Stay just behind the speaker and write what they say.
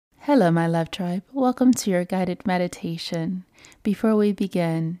Hello, my love tribe. Welcome to your guided meditation. Before we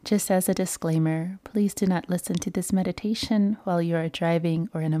begin, just as a disclaimer, please do not listen to this meditation while you are driving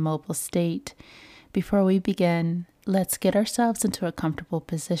or in a mobile state. Before we begin, let's get ourselves into a comfortable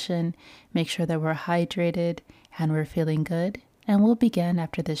position, make sure that we're hydrated and we're feeling good, and we'll begin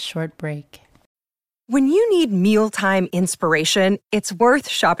after this short break. When you need mealtime inspiration, it's worth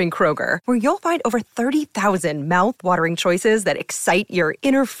shopping Kroger, where you'll find over 30,000 mouth-watering choices that excite your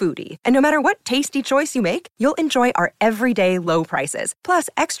inner foodie. And no matter what tasty choice you make, you'll enjoy our everyday low prices, plus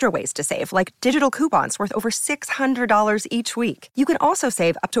extra ways to save, like digital coupons worth over $600 each week. You can also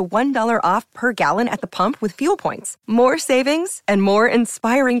save up to $1 off per gallon at the pump with fuel points. More savings and more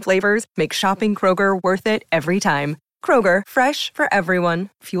inspiring flavors make shopping Kroger worth it every time. Kroger, fresh for everyone.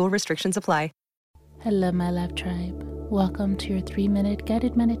 Fuel restrictions apply. Hello, my love tribe. Welcome to your 3-minute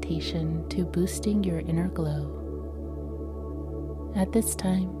guided meditation to boosting your inner glow. At this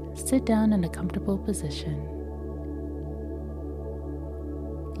time, sit down in a comfortable position.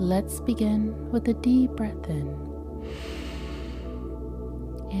 Let's begin with a deep breath in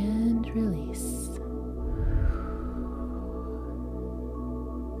and release.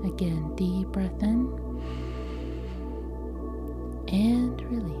 Again, deep breath in and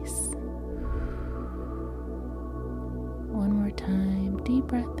release. One more time, deep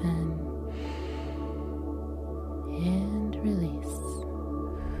breath in and release.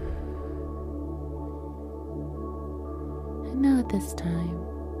 And now at this time,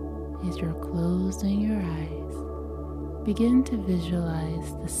 as you're closing your eyes, begin to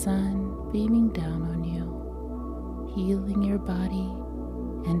visualize the sun beaming down on you, healing your body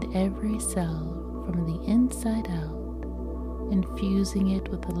and every cell from the inside out, infusing it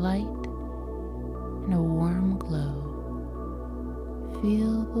with a light and a warm glow.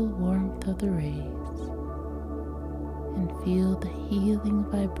 Feel the warmth of the rays and feel the healing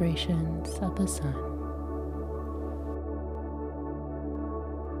vibrations of the sun.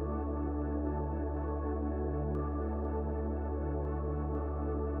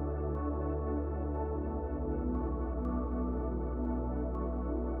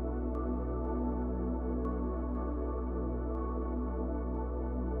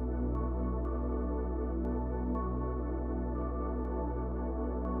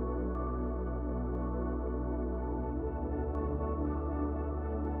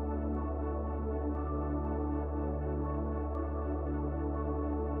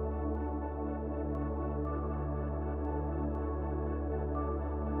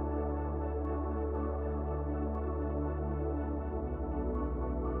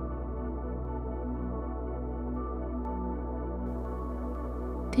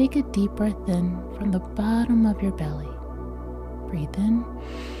 Take a deep breath in from the bottom of your belly. Breathe in,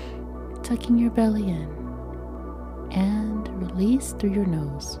 tucking your belly in, and release through your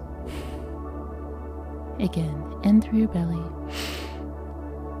nose. Again, in through your belly,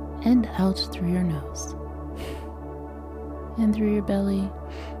 and out through your nose. In through your belly,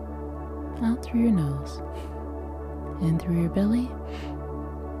 out through your nose. In through your belly,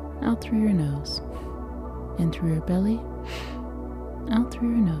 out through your nose. In through your belly, out through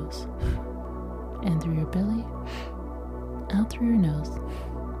your nose, and through your belly, out through your nose.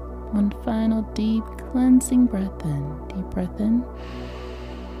 One final deep cleansing breath in. Deep breath in,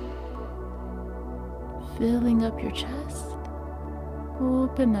 filling up your chest.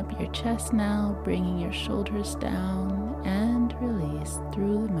 Open up your chest now, bringing your shoulders down and release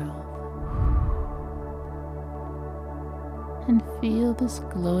through the mouth. And feel this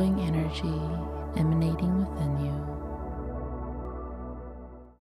glowing energy emanating within you.